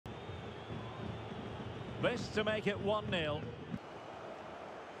This to make it 1-0.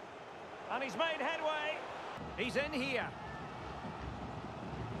 And he's made headway. He's in here.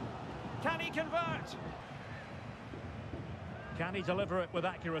 Can he convert? Can he deliver it with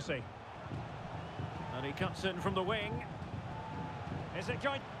accuracy? And he cuts in from the wing. Is it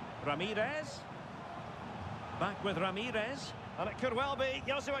going? Ramirez. Back with Ramirez. And it could well be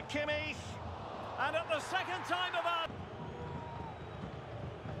Joshua Kimmich. And at the second time of our...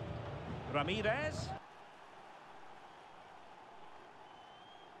 Ramirez.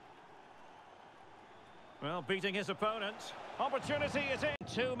 Well, beating his opponent. Opportunity is in.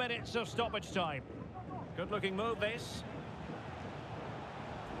 2 minutes of stoppage time. Good-looking move, this.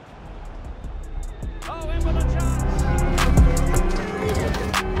 Oh, in with a chance!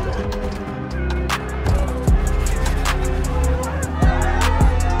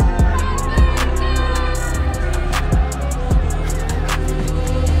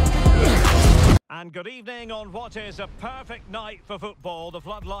 And good evening on what is a perfect night for football. The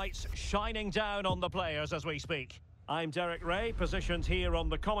floodlights shining down on the players as we speak. I'm Derek Ray, positioned here on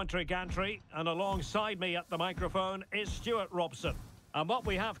the commentary gantry, and alongside me at the microphone is Stuart Robson. And what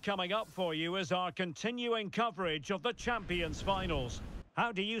we have coming up for you is our continuing coverage of the Champions Finals.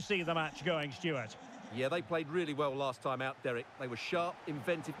 How do you see the match going, Stuart? Yeah, they played really well last time out, Derek. They were sharp,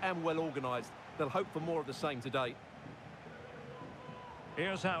 inventive and well organised. They'll hope for more of the same today.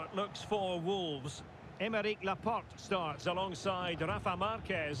 Here's how it looks for Wolves. Aymeric Laporte starts alongside Rafa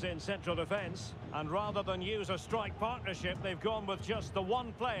Marquez in central defence. And rather than use a strike partnership, they've gone with just the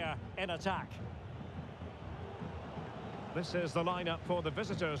one player in attack. This is the lineup for the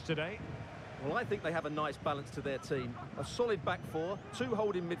visitors today. Well, I think they have a nice balance to their team. A solid back four, 2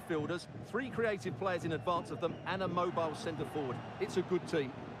 holding midfielders, 3 creative players in advance of them, and a mobile centre forward. It's a good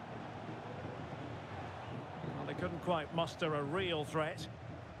team. Well, they couldn't quite muster a real threat.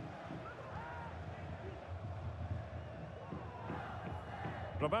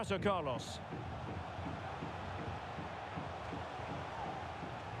 Roberto Carlos.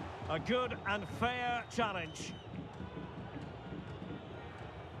 A good and fair challenge.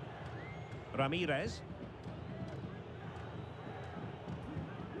 Ramirez.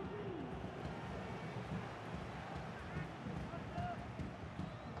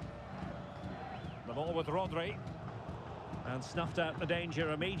 The ball with Rodri. And snuffed out the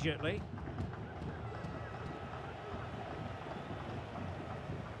danger immediately.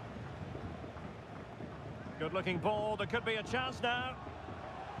 Good looking ball, there could be a chance now.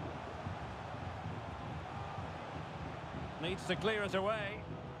 Needs to clear it away.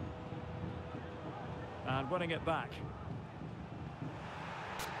 And winning it back.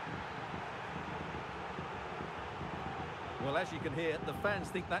 Well, as you can hear, the fans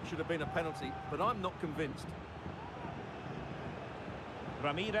think that should have been a penalty, but I'm not convinced.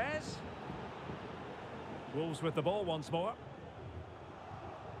 Ramirez. Wolves with the ball once more.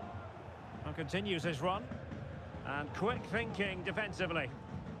 And continues his run. And quick thinking defensively.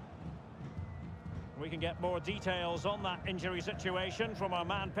 We can get more details on that injury situation from our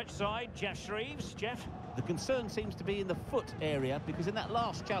man pitch side, Jeff Shreves. Jeff? The concern seems to be in the foot area, because in that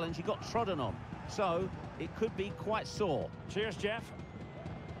last challenge he got trodden on. So it could be quite sore. Cheers, Jeff.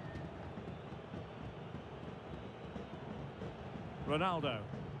 Ronaldo.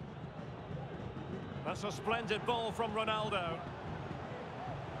 That's a splendid ball from Ronaldo.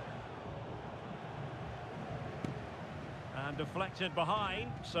 And deflected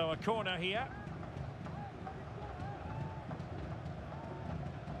behind, so a corner here.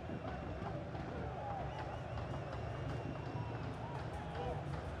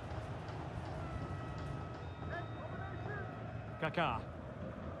 Kaká.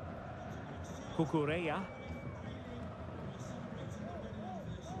 Cucurella.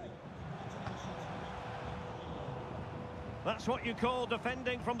 That's what you call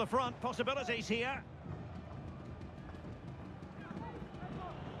defending from the front. Possibilities here.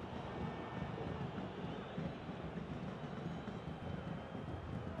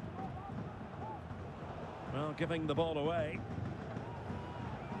 Well, giving the ball away.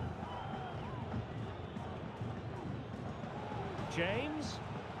 James.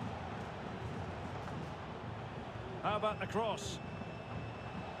 How about the cross?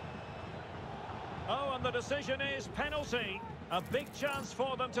 Oh, and the decision is penalty. A big chance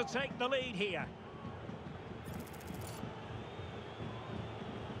for them to take the lead here.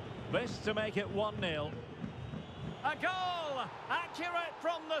 This to make it 1-0. A goal! Accurate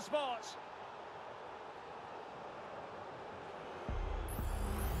from the spot.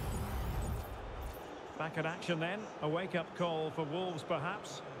 Back in action then. A wake-up call for Wolves,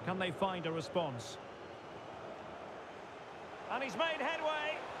 perhaps. Can they find a response? And he's made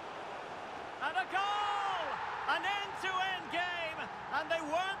headway. And a goal! And they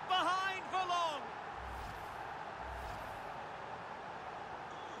weren't behind for long.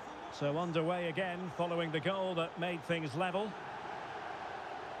 So underway again following the goal that made things level.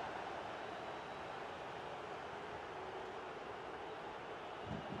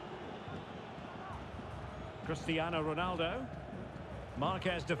 Cristiano Ronaldo.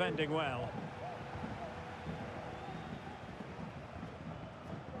 Marquez defending well.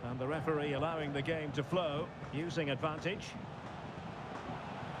 And the referee allowing the game to flow, using advantage.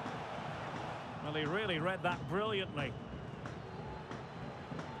 Well, he really read that brilliantly.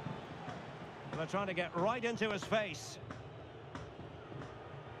 They're trying to get right into his face.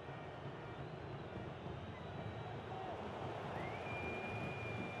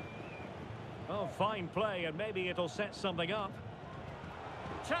 Oh, fine play, and maybe it'll set something up.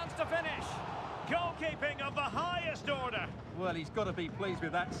 Chance to finish. Goalkeeping of the highest order. Well, he's got to be pleased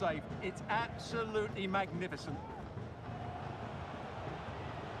with that save. It's absolutely magnificent.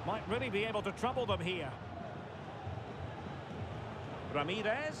 Might really be able to trouble them here.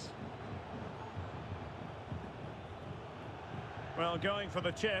 Ramirez. Well, going for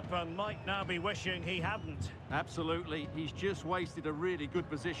the chip and might now be wishing he hadn't. Absolutely. He's just wasted a really good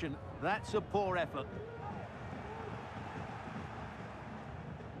position. That's a poor effort.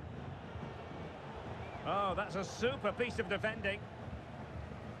 Oh, that's a super piece of defending.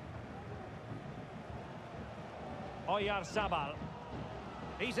 Oyarzabal.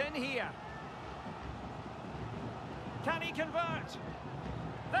 He's in here. Can he convert?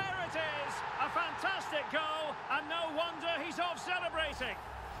 There it is! A fantastic goal, and no wonder he's off celebrating.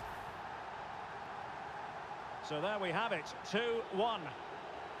 So there we have it, 2-1.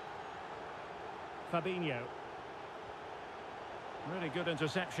 Fabinho. Really good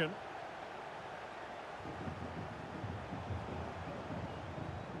interception.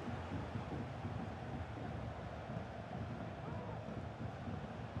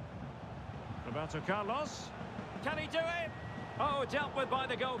 Roberto Carlos. Can he do it? Oh, dealt with by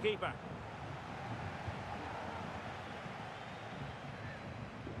the goalkeeper.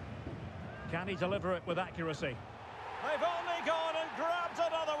 Can he deliver it with accuracy? They've only gone and grabbed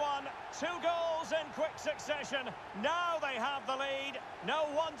another one. 2 goals in quick succession. Now they have the lead. No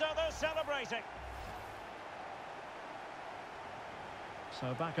wonder they're celebrating.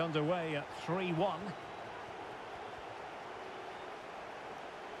 So back underway at 3-1.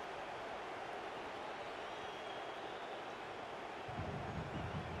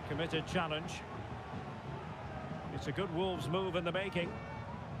 Committed challenge. It's a good Wolves move in the making.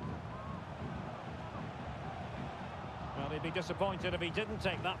 Well, he'd be disappointed if he didn't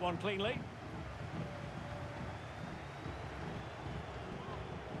take that one cleanly.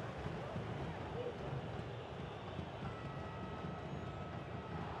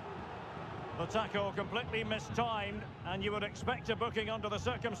 The tackle completely mistimed, and you would expect a booking under the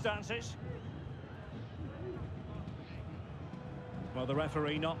circumstances. Well, the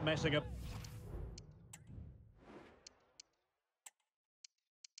referee not messing up.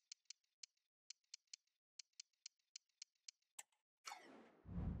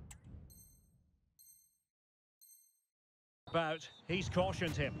 He's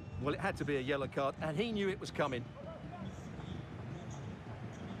cautioned him. Well, it had to be a yellow card, and he knew it was coming.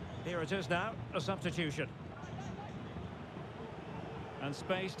 Here it is now, a substitution. And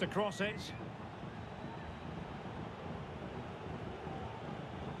space to cross it.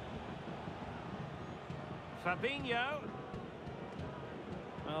 Fabinho.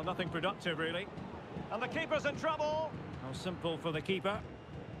 Well, nothing productive, really. And the keeper's in trouble. How simple for the keeper.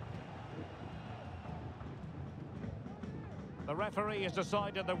 The referee has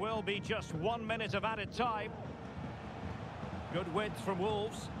decided there will be just 1 minute of added time. Good width from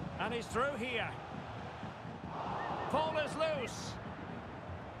Wolves. And he's through here. Ball is loose.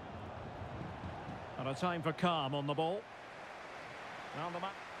 And a time for calm on the ball. Now the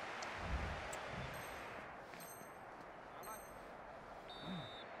match.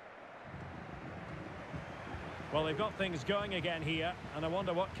 Well, they've got things going again here, and I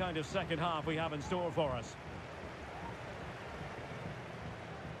wonder what kind of second half we have in store for us.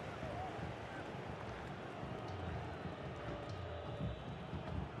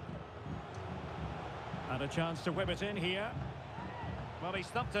 And a chance to whip it in here. Well, he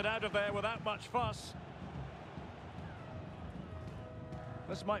stumped it out of there without much fuss.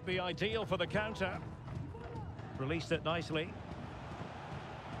 This might be ideal for the counter. Released it nicely.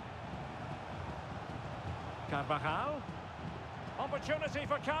 Carvajal. Opportunity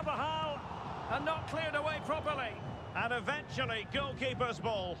for Carvajal. And not cleared away properly. And eventually, goalkeeper's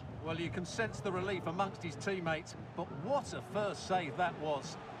ball. Well, you can sense the relief amongst his teammates. But what a first save that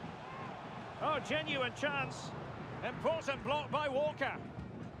was. Oh, genuine chance. Important block by Walker.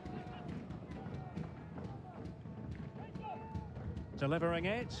 Delivering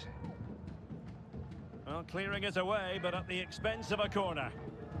it. Well, clearing it away, but at the expense of a corner.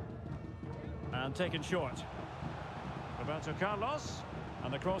 And taken short. Roberto Carlos.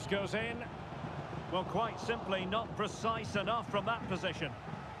 And the cross goes in. Well, quite simply not precise enough from that position.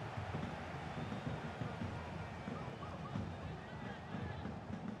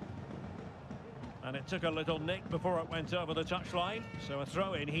 And it took a little nick before it went over the touchline. So a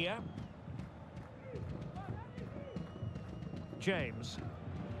throw in here. James.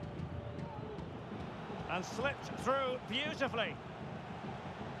 And slipped through beautifully.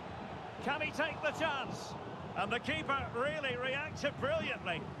 Can he take the chance? And the keeper really reacted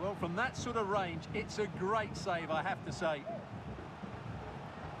brilliantly. Well, from that sort of range, it's a great save, I have to say.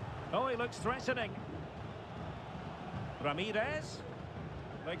 Oh, he looks threatening. Ramirez.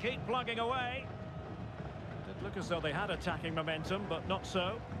 They keep plugging away. Did look as though they had attacking momentum, but not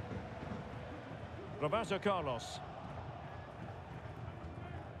so. Roberto Carlos.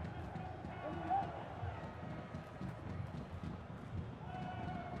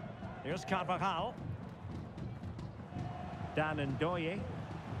 Here's Carvajal. Dan Ndoye.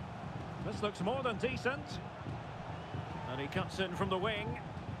 This looks more than decent. And he cuts in from the wing.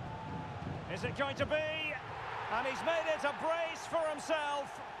 Is it going to be? And he's made it a brace for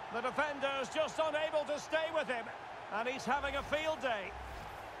himself. The defender's just unable to stay with him. And he's having a field day.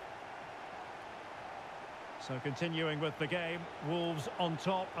 So continuing with the game, Wolves on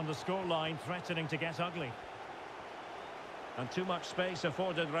top and the scoreline threatening to get ugly. And too much space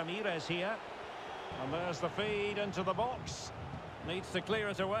afforded Ramirez here. And there's the feed into the box. Needs to clear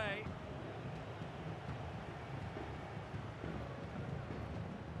it away.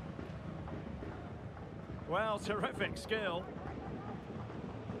 Well, terrific skill.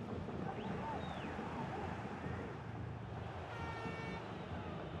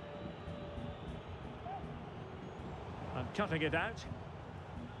 And cutting it out.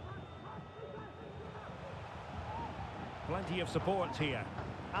 Plenty of support here.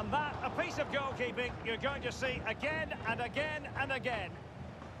 And that, a piece of goalkeeping you're going to see again and again and again.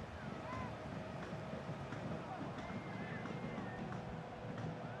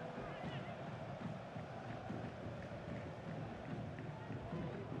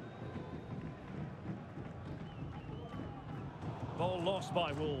 Ball lost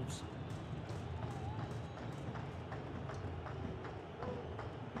by Wolves.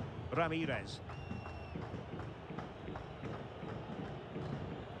 Ramirez.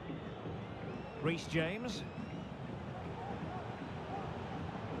 Reece James.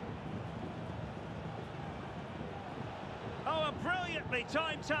 Oh, a brilliantly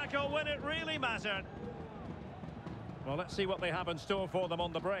timed tackle when it really mattered. Well, let's see what they have in store for them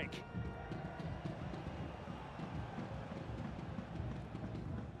on the break.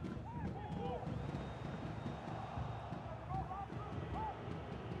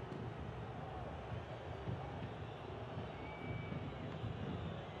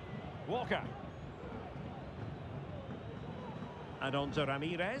 Walker. And on to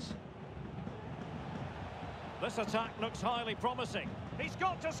Ramirez. This attack looks highly promising. He's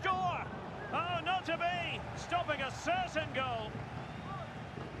got to score! Oh, not to be! Stopping a certain goal.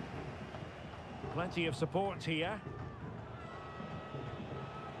 Plenty of support here.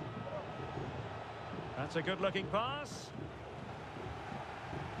 That's a good-looking pass.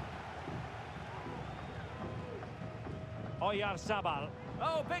 Oyarzabal.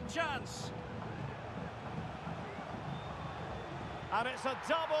 Oh, big chance. And it's a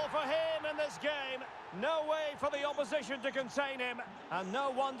double for him in this game. No way for the opposition to contain him. And no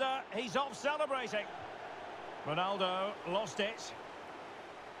wonder he's off celebrating. Ronaldo lost it.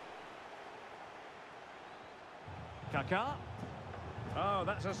 Kaká. Oh,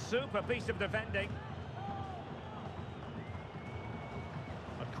 that's a super piece of defending.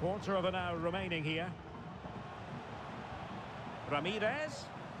 A quarter of an hour remaining here. Ramirez.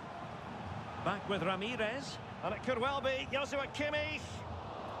 Back with Ramirez. And it could well be Joshua Kimmich.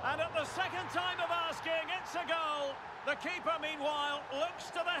 And at the second time of asking, it's a goal. The keeper, meanwhile, looks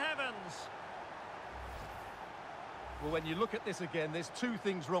to the heavens. Well, when you look at this again, there's two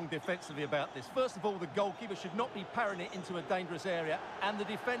things wrong defensively about this. First of all, the goalkeeper should not be parrying it into a dangerous area, and the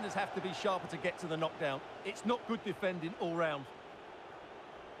defenders have to be sharper to get to the knockdown. It's not good defending all round.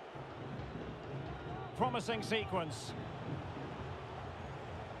 Promising sequence.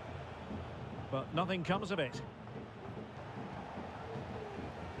 But nothing comes of it.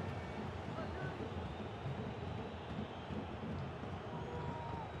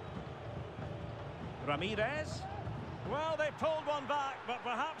 Ramirez. Well, they pulled one back, but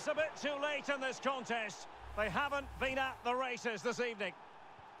perhaps a bit too late in this contest. They haven't been at the races this evening.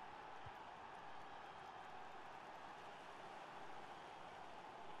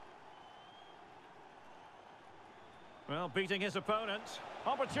 Well, beating his opponent.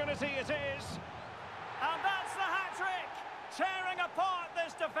 Opportunity it is. And that's the hat-trick! Tearing apart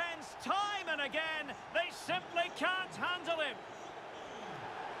this defence time and again. They simply can't handle him.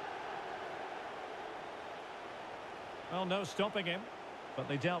 Well, no stopping him, but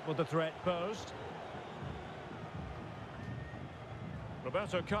they dealt with the threat posed.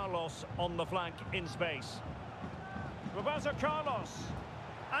 Roberto Carlos on the flank in space. Roberto Carlos.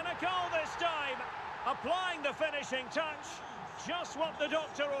 And a goal this time. Applying the finishing touch. Just what the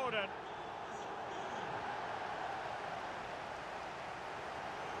doctor ordered.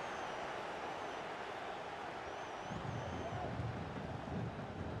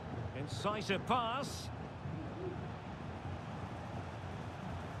 Incisive pass.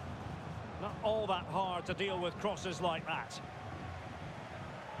 Not all that hard to deal with crosses like that.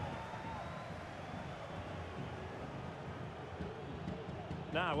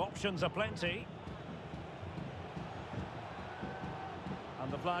 Now, options are plenty.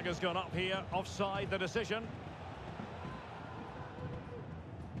 And the flag has gone up here, offside the decision.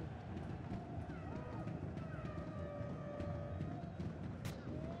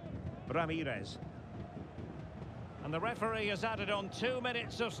 Ramirez. And the referee has added on 2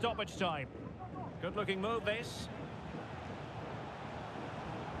 minutes of stoppage time. Good-looking move, this.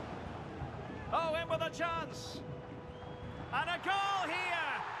 Oh, in with a chance. And a goal here.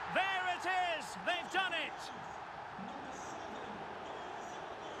 There it is. They've done it.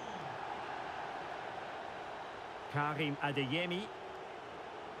 Karim Adeyemi.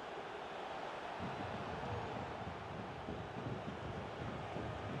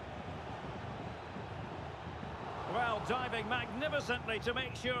 Well, diving magnificently to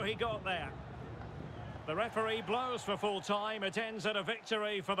make sure he got there. The referee blows for full time. It ends at a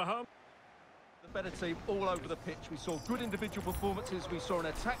victory for the home. The better team all over the pitch. We saw good individual performances. We saw an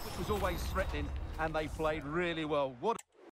attack which was always threatening, and they played really well. What